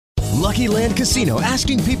Lucky Land Casino,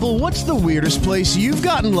 asking people, what's the weirdest place you've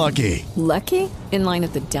gotten lucky? Lucky? In line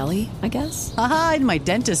at the deli, I guess? Aha, in my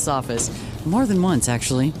dentist's office. More than once,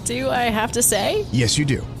 actually. Do I have to say? Yes, you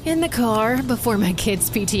do. In the car before my kids'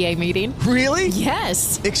 PTA meeting. Really?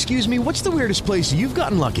 Yes. Excuse me, what's the weirdest place you've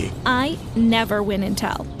gotten lucky? I never win and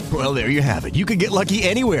tell. Well, there you have it. You can get lucky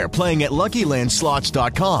anywhere, playing at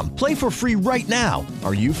LuckyLandSlots.com. Play for free right now.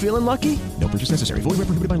 Are you feeling lucky? No purchase necessary. Void where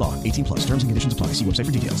prohibited by law. 18 plus. Terms and conditions apply. See website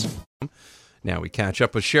for details. Now we catch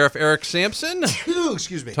up with Sheriff Eric Samson.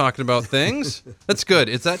 Excuse me. Talking about things. That's good.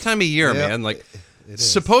 It's that time of year, man. Like,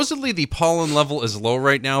 supposedly the pollen level is low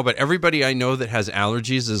right now, but everybody I know that has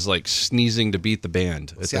allergies is like sneezing to beat the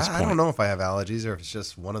band at this point. I don't know if I have allergies or if it's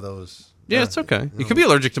just one of those. Yeah, it's okay. You could be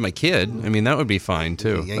allergic to my kid. I mean, that would be fine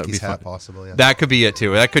too. Yankees hat, possible. Yeah. That could be it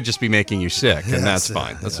too. That could just be making you sick, and that's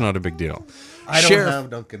fine. That's not a big deal. I don't have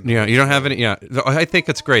Dunkin'. Yeah, you don't have any. Yeah, I think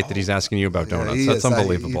it's great that he's asking you about donuts. That's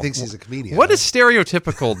unbelievable. He thinks he's a comedian. What a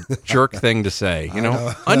stereotypical jerk thing to say. You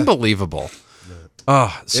know, unbelievable.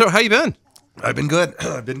 So how you been? I've been good.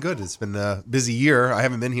 I've been good. It's been a busy year. I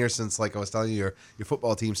haven't been here since, like I was telling you, your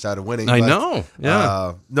football team started winning. I know.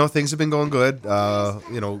 Yeah. No, things have been going good.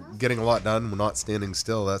 Getting a lot done. We're not standing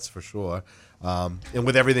still, that's for sure. And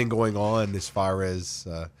with everything going on as far as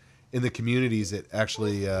in the communities, it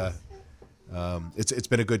actually it's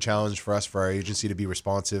been a good challenge for us, for our agency, to be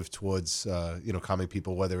responsive towards calming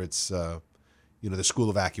people, whether it's the school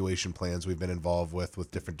evacuation plans we've been involved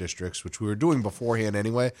with different districts, which we were doing beforehand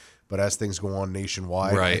anyway. But as things go on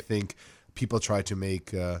nationwide, right. I think people try to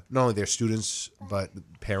make not only their students, but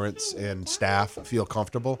parents and staff feel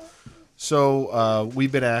comfortable. So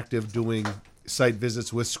we've been active doing site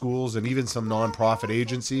visits with schools and even some nonprofit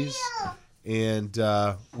agencies. And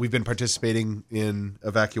we've been participating in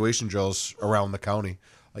evacuation drills around the county,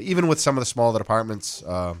 even with some of the smaller departments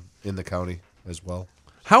in the county as well.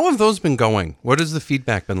 How have those been going? What has the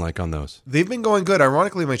feedback been like on those? They've been going good.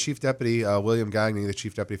 Ironically, my chief deputy, William Gagnon, the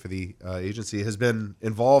chief deputy for the agency, has been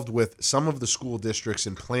involved with some of the school districts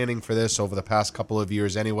in planning for this over the past couple of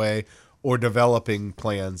years anyway, or developing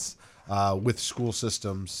plans with school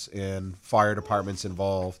systems and fire departments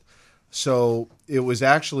involved. So it was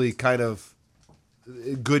actually kind of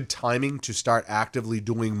good timing to start actively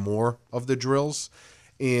doing more of the drills.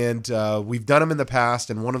 And we've done them in the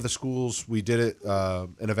past, and one of the schools we did it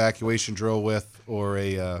an evacuation drill with, or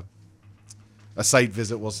a site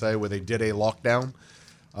visit, we'll say, where they did a lockdown.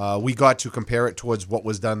 We got to compare it towards what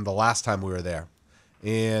was done the last time we were there.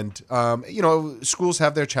 And, schools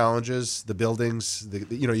have their challenges, the buildings,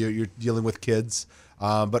 you're dealing with kids.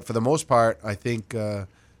 But for the most part, I think the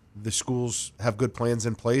schools have good plans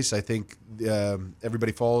in place. I think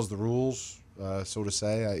everybody follows the rules. So to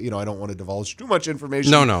say, I don't want to divulge too much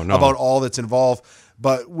information about all that's involved.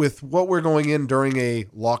 But with what we're going in during a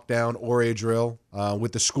lockdown or a drill,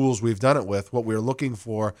 with the schools we've done it with, what we're looking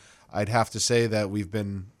for, I'd have to say that we've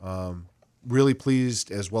been really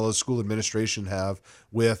pleased, as well as school administration have,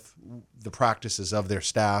 with the practices of their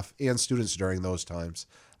staff and students during those times.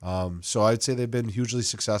 So I'd say they've been hugely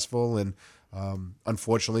successful, and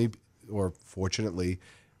unfortunately, or fortunately,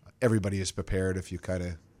 everybody is prepared if you kind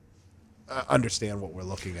of understand what we're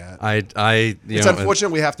looking at. It's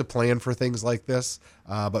unfortunate we have to plan for things like this,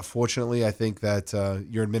 but fortunately, I think that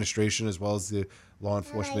your administration, as well as the law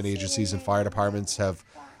enforcement agencies and fire departments, have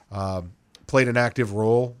played an active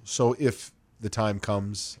role. So if the time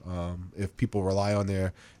comes, if people rely on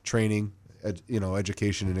their training,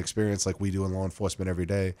 education and experience like we do in law enforcement every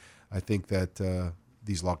day, I think that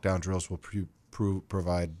these lockdown drills will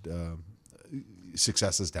provide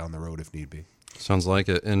successes down the road if need be. Sounds like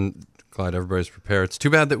it, and glad everybody's prepared. It's too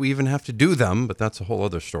bad that we even have to do them, but that's a whole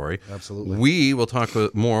other story. Absolutely. We will talk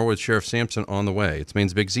more with Sheriff Samson on the way. It's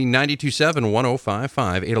Maine's Big Z, 92.7,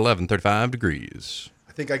 105.5, 811, 35 degrees.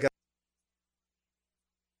 I think I got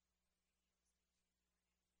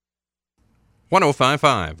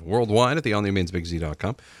 105.5 worldwide at the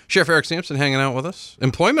allnewmainsbigz.com. Sheriff Eric Samson hanging out with us.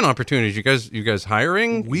 Employment opportunities. You guys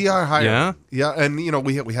hiring? We are hiring. Yeah, and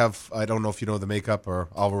we have. I don't know if you know the makeup, or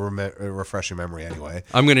I'll refresh your memory anyway.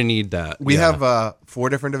 I'm going to need that. We have 4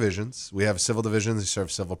 different divisions. We have civil divisions. They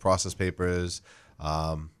serve civil process papers.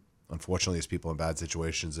 Unfortunately, it's people in bad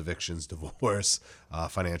situations, evictions, divorce,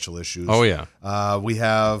 financial issues. Oh, yeah. We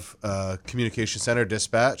have a communication center,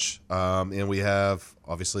 dispatch, and we have,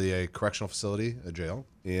 obviously, a correctional facility, a jail,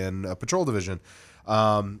 and a patrol division.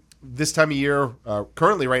 This time of year,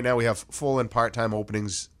 currently right now, we have full and part-time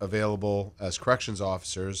openings available as corrections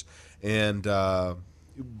officers, and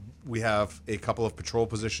we have a couple of patrol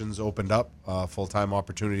positions opened up, full-time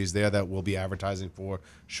opportunities there that we'll be advertising for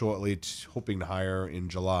shortly, hoping to hire in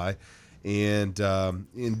July. And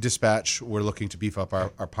in dispatch, we're looking to beef up our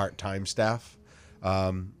part-time staff.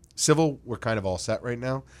 Civil, we're kind of all set right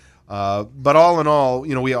now. But all in all,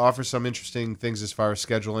 we offer some interesting things as far as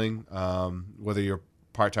scheduling, whether you're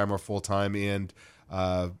part-time or full-time. And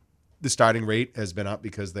the starting rate has been up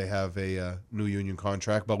because they have a new union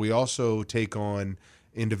contract. But we also take on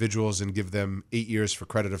individuals and give them 8 years for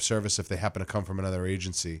credit of service if they happen to come from another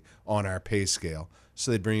agency on our pay scale.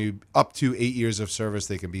 So they bring you up to 8 years of service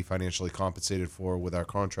they can be financially compensated for with our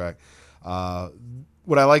contract.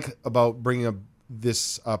 What I like about bringing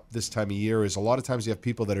this up this time of year is a lot of times you have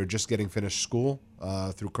people that are just getting finished school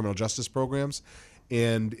through criminal justice programs.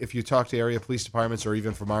 And if you talk to area police departments, or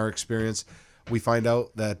even from our experience, we find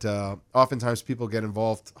out that oftentimes people get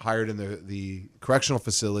hired in the correctional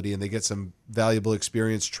facility, and they get some valuable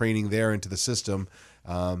experience training there into the system,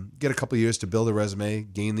 get a couple of years to build a resume,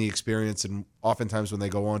 gain the experience, and oftentimes when they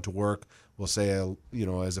go on to work, we'll say,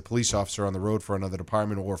 as a police officer on the road for another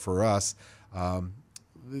department or for us,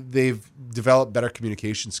 they've developed better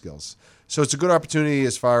communication skills. So it's a good opportunity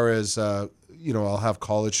as far as, I'll have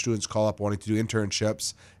college students call up wanting to do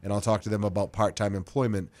internships, and I'll talk to them about part-time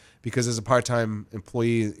employment. Because as a part-time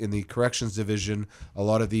employee in the corrections division, a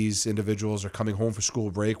lot of these individuals are coming home for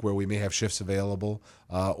school break where we may have shifts available,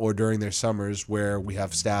 or during their summers where we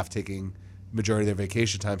have staff taking majority of their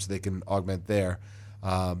vacation time so they can augment there.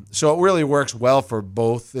 So it really works well for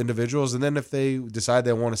both individuals. And then if they decide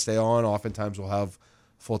they want to stay on, oftentimes we'll have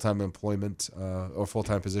full-time employment or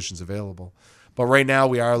full-time positions available. But right now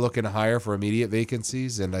we are looking to hire for immediate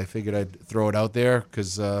vacancies, and I figured I'd throw it out there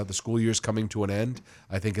because the school year is coming to an end.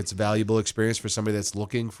 I think it's a valuable experience for somebody that's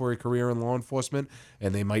looking for a career in law enforcement,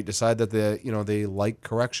 and they might decide that they like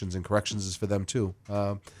corrections, and corrections is for them too.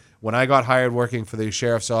 When I got hired working for the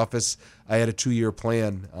sheriff's office, I had a 2-year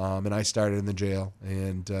plan, and I started in the jail,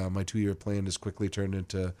 and my 2-year plan has quickly turned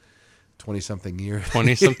into 20-something years.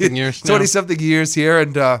 20-something years now? 20-something years here,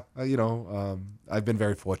 and, I've been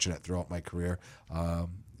very fortunate throughout my career.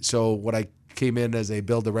 So when I came in as a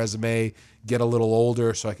build a resume, get a little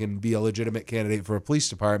older so I can be a legitimate candidate for a police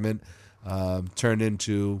department, turned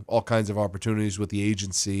into all kinds of opportunities with the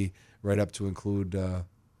agency, right up to include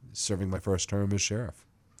serving my first term as sheriff.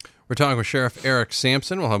 We're talking with Sheriff Eric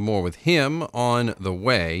Samson. We'll have more with him on the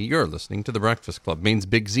way. You're listening to The Breakfast Club, Maine's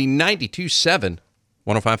Big Z, 92.7,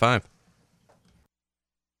 105.5.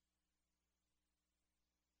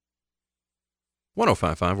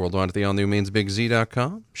 Worldwide at the all-new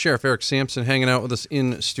mainsbigz.com. Sheriff Eric Samson hanging out with us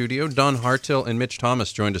in studio. Don Hartill and Mitch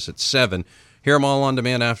Thomas joined us at 7. Hear them all on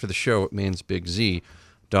demand after the show at mainsbigz.com.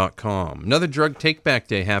 Another drug take-back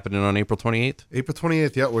day happening on April 28th. April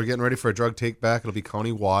 28th, yeah. We're getting ready for a drug take-back. It'll be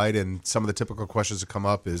county-wide, and some of the typical questions that come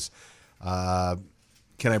up is, can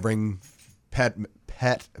I bring pet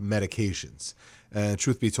medications? And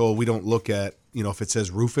truth be told, we don't look at, if it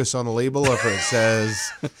says Rufus on the label or if it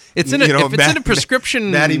says it's in a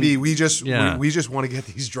prescription. Matty B, we just want to get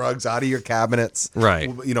these drugs out of your cabinets. Right.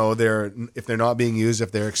 If they're not being used,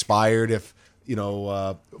 if they're expired, if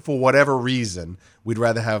for whatever reason, we'd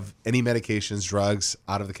rather have any medications, drugs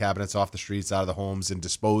out of the cabinets, off the streets, out of the homes, and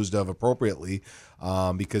disposed of appropriately,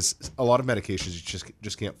 because a lot of medications you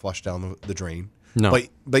just can't flush down the drain. No.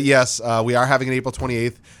 But yes, we are having it April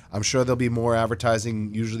 28th. I'm sure there'll be more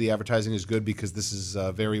advertising. Usually the advertising is good because this is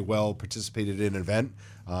a very well participated in event.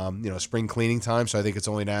 Spring cleaning time, so I think it's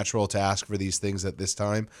only natural to ask for these things at this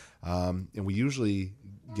time. And we usually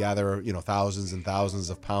gather, thousands and thousands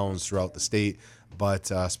of pounds throughout the state. But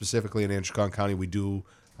specifically in Androscoggin County, we do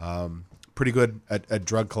pretty good at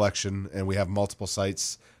drug collection, and we have multiple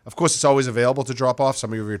sites. Of course, it's always available to drop off.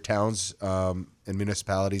 Some of your towns and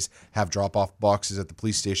municipalities have drop-off boxes at the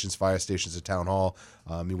police stations, fire stations, at town hall,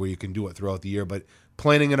 where you can do it throughout the year. But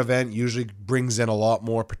planning an event usually brings in a lot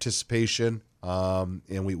more participation,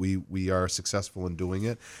 and we are successful in doing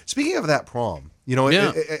it. Speaking of that prom,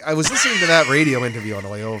 I was listening to that radio interview on the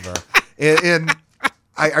way over, and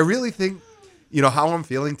I really think, how I'm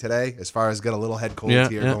feeling today as far as got a little head cold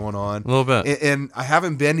here going on. A little bit. And I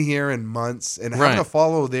haven't been here in months, and having to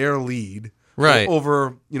follow their lead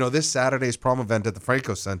over, this Saturday's prom event at the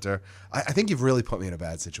Franco Center, I think you've really put me in a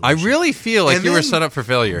bad situation. I really feel like you were set up for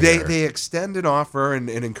failure here. They extended offer and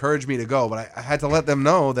encouraged me to go, but I had to let them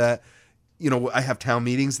know that, I have town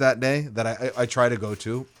meetings that day that I try to go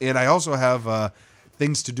to. And I also have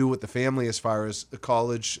things to do with the family as far as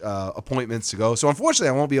college appointments to go. So unfortunately,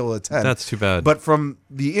 I won't be able to attend. That's too bad. But from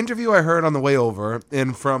the interview I heard on the way over,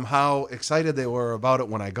 and from how excited they were about it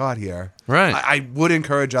when I got here, right, I would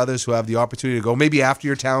encourage others who have the opportunity to go, maybe after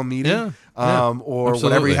your town meeting, or absolutely.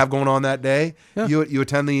 whatever you have going on that day. You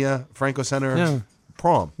attend the Franco Center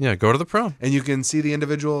prom. Yeah, go to the prom. And you can see the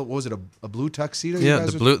individual. What was it? A blue tuxedo? Yeah,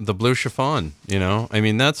 the blue chiffon. I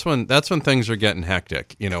mean, that's when things are getting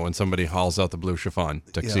hectic. When somebody hauls out the blue chiffon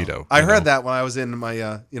tuxedo. I heard that when I was in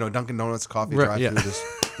my Dunkin' Donuts coffee drive-thru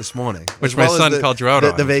this morning, which my son called you out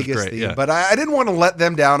on the Vegas theme. Yeah. But I didn't want to let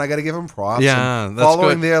them down. I got to give them props. Yeah, that's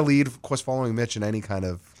following good. Their lead, of course, following Mitch in any kind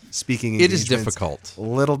of speaking it is difficult.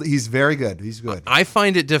 He's very good. He's good. I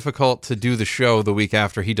find it difficult to do the show the week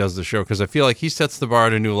after he does the show because I feel like he sets the bar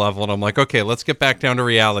at a new level, and I'm like, okay, let's get back down to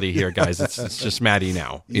reality here, guys. It's just Maddie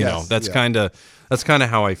now. That's kind of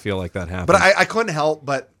how I feel like that happens. But I couldn't help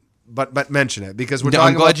but mention it because we're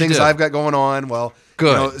talking about things I've got going on. Well,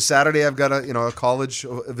 good. Saturday I've got a college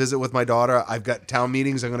visit with my daughter. I've got town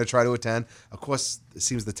meetings I'm going to try to attend. Of course, it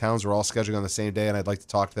seems the towns are all scheduling on the same day, and I'd like to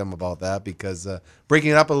talk to them about that because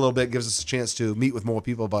breaking it up a little bit gives us a chance to meet with more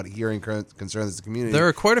people about hearing concerns of the community. There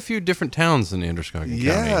are quite a few different towns in Androscoggin County.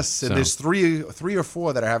 Yes, and there's three or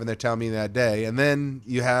four that are having their town meeting that day, and then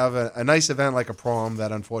you have a nice event like a prom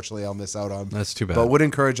that unfortunately I'll miss out on. That's too bad. But would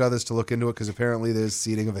encourage others to look into it because apparently there's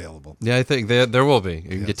seating available. Yeah, I think there will be. You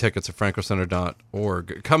can get tickets at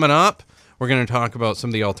francocenter.org. Coming up, we're going to talk about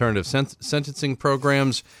some of the alternative sentencing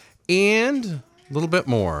programs and a little bit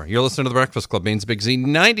more. You're listening to The Breakfast Club, Maine's Big Z,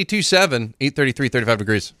 92.7, 833, 35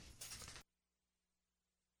 degrees.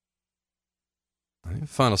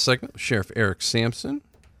 Final segment, Sheriff Eric Samson,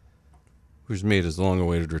 who's made his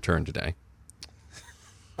long-awaited return today.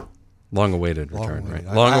 Long-awaited return, right?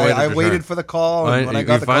 Long-awaited I waited for the call, and when I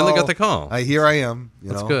got the call... You finally got the call. Here I am.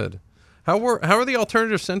 That's good. How are the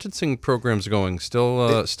alternative sentencing programs going?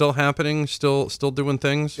 Still happening? Still doing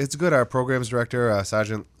things? It's good. Our programs director,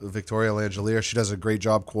 Sergeant Victoria Langelier, she does a great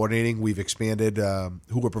job coordinating. We've expanded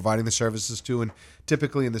who we're providing the services to, and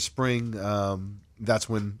typically in the spring, that's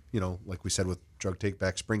when like we said with drug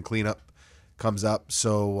take-back, spring cleanup comes up.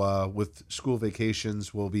 So with school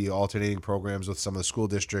vacations, we'll be alternating programs with some of the school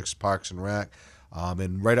districts, Parks and Rec,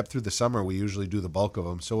 and right up through the summer, we usually do the bulk of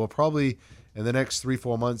them. So we'll probably, in the next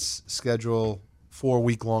 3-4 months, schedule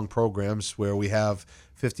 4-week-long programs where we have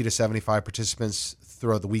 50 to 75 participants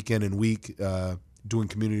throughout the weekend and week doing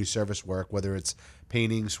community service work, whether it's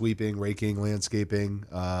painting, sweeping, raking, landscaping.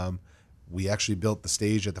 We actually built the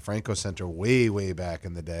stage at the Franco Center way, way back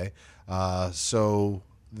in the day. So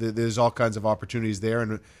there's all kinds of opportunities there.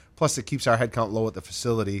 And plus, it keeps our headcount low at the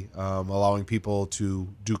facility, allowing people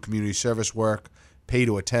to do community service work, pay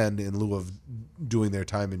to attend in lieu of doing their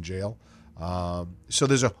time in jail. So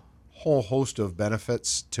there's a whole host of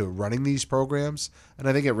benefits to running these programs, and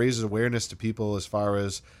I think it raises awareness to people as far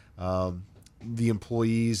as the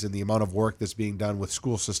employees and the amount of work that's being done with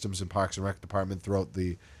school systems and Parks and Rec Department throughout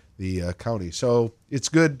the county. So it's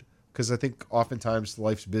good because I think oftentimes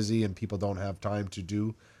life's busy and people don't have time to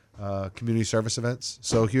do community service events.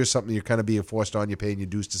 So here's something you're kind of being forced on. You're paying your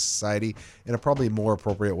dues to society in a probably more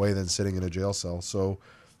appropriate way than sitting in a jail cell. So,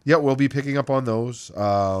 yeah, we'll be picking up on those.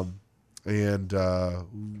 And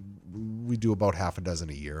we do about half a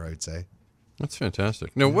dozen a year, I'd say. That's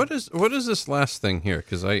fantastic. Now, what is this last thing here?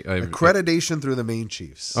 Because I accreditation through the Maine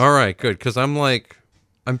Chiefs. All right, good. Because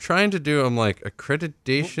I'm trying to do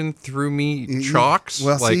accreditation through me chalks.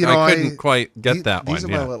 Well, like see, I couldn't quite get that one. These are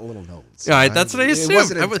my little notes. Yeah, that's what I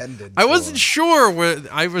assumed. I wasn't sure.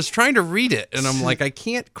 I was trying to read it, and I'm like, I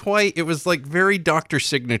can't quite. It was like very doctor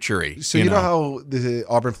signature-y. So you know how the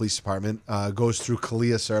Auburn Police Department goes through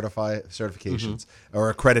CALIA certifications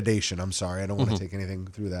or accreditation. I'm sorry, I don't want to take anything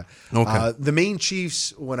through that. Okay. The Maine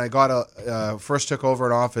Chiefs, when I first took over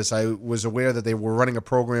in office, I was aware that they were running a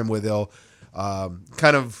program where they'll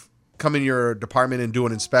kind of come in your department and do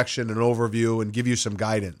an inspection, an overview, and give you some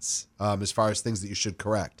guidance as far as things that you should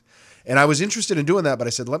correct. And I was interested in doing that, but I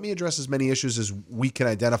said, let me address as many issues as we can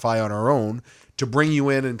identify on our own to bring you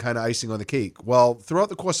in and kind of icing on the cake. Well, throughout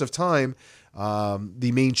the course of time,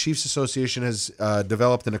 the Maine Chiefs Association has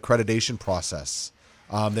developed an accreditation process.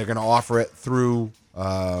 They're going to offer it through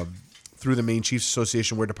the Maine Chiefs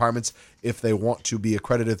Association, where departments, if they want to be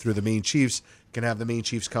accredited through the Maine Chiefs, can have the Maine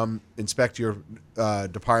Chiefs come inspect your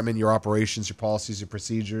department, your operations, your policies, your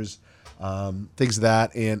procedures, things of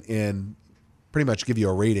that, and pretty much give you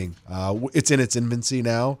a rating. It's in its infancy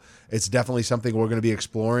now. It's definitely something we're going to be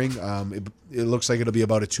exploring. It looks like it'll be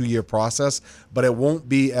about a 2-year process, but it won't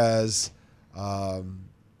be as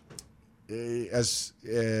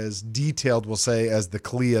detailed, we'll say, as the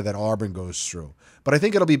CALIA that Auburn goes through. But I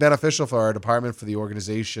think it'll be beneficial for our department, for the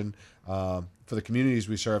organization, for the communities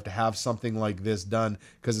we serve to have something like this done,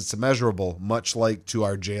 because it's measurable, much like to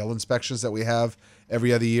our jail inspections that we have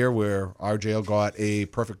every other year, where our jail got a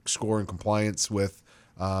perfect score in compliance with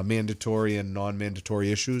mandatory and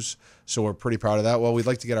non-mandatory issues. So we're pretty proud of that. Well, we'd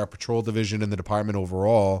like to get our patrol division and the department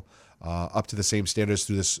overall up to the same standards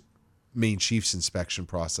through this main chief's inspection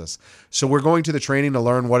process. So we're going to the training to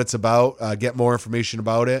learn what it's about, get more information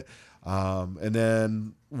about it, and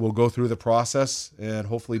then we'll go through the process and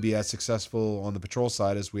hopefully be as successful on the patrol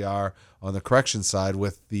side as we are on the correction side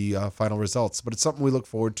with the final results. But it's something we look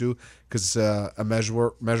forward to because it's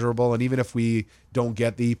measurable, and even if we don't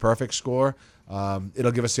get the perfect score,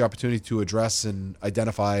 it'll give us the opportunity to address and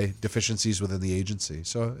identify deficiencies within the agency.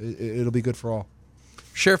 So it'll be good for all.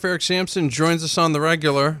 Sheriff Eric Samson joins us on the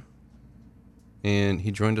regular, and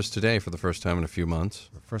he joined us today for the first time in a few months.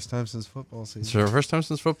 First time since football season. So first time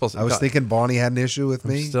since football season. I was thinking Bonnie had an issue with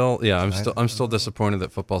me. I'm still disappointed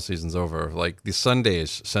that football season's over. Like the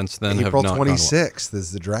Sundays since then April have not 26th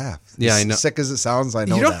is the draft. Yeah, I know. Sick as it sounds, I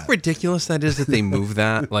know You know that. how ridiculous that is that they move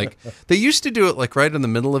that? Like they used to do it like right in the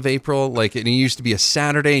middle of April, like it used to be a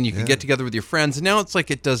Saturday and you could get together with your friends. And now it's like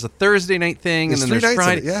it does a Thursday night thing There's and then 3 there's nights of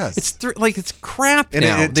Friday. it, yes. It's crap and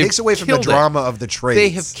now. it takes away from the drama of the trades. They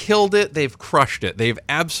have killed it. They've crushed it. They've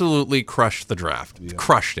absolutely crushed the draft.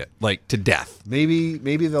 Crushed it like to death. Maybe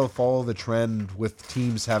they'll follow the trend with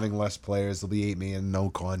teams having less players. There'll be 8-man, no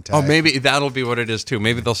contact. Oh, maybe that'll be what it is too.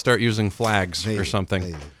 Maybe they'll start using flags or something.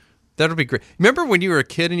 Maybe. That'll be great. Remember when you were a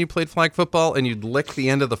kid and you played flag football and you'd lick the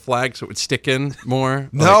end of the flag so it would stick in more?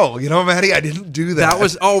 No, Maddie, I didn't do that. That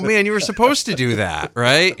was, oh man, you were supposed to do that,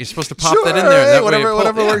 right? You're supposed to pop Sure, that in there. hey, That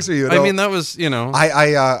whatever works for you. I No. mean, that was,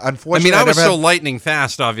 I unfortunately, I was never so had- lightning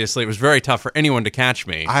fast, obviously. It was very tough for anyone to catch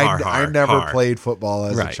me. I never played football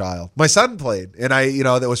as a child. My son played, and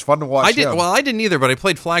that was fun to watch. I did. him. Well, I didn't either, but I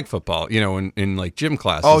played flag football. In like gym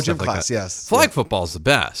class. Oh, and stuff gym like class, that. yes. Flag football is the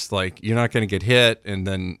best. Like you're not going to get hit, and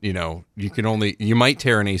then you might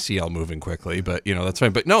tear an ACL moving quickly, but that's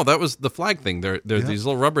fine. But no, that was the flag thing. They're these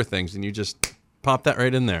little rubber things, and you just pop that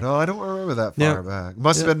right in there. No, I don't remember that far back.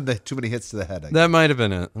 Must have been too many hits to the head. That might have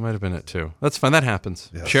been it. That might have been it too. That's fine. That happens.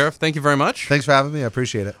 Yes. Sheriff, thank you very much. Thanks for having me. I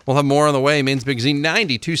appreciate it. We'll have more on the way. Maine's Big Z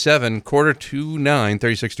 92.7, 8:45,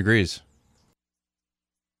 36 degrees.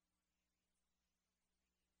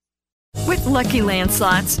 With Lucky Land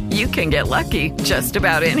Slots, you can get lucky just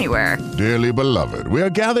about anywhere. Dearly beloved, we are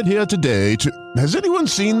gathered here today to... Has anyone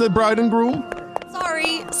seen the bride and groom?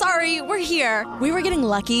 Sorry, we're here. We were getting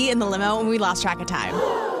lucky in the limo and we lost track of time.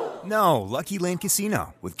 No, Lucky Land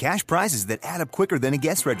Casino, with cash prizes that add up quicker than a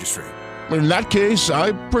guest registry. In that case,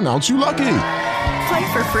 I pronounce you lucky.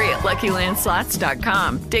 Play for free at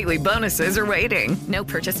LuckyLandSlots.com. Daily bonuses are waiting. No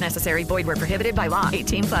purchase necessary. Void where prohibited by law.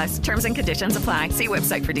 18+. Terms and conditions apply. See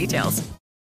website for details.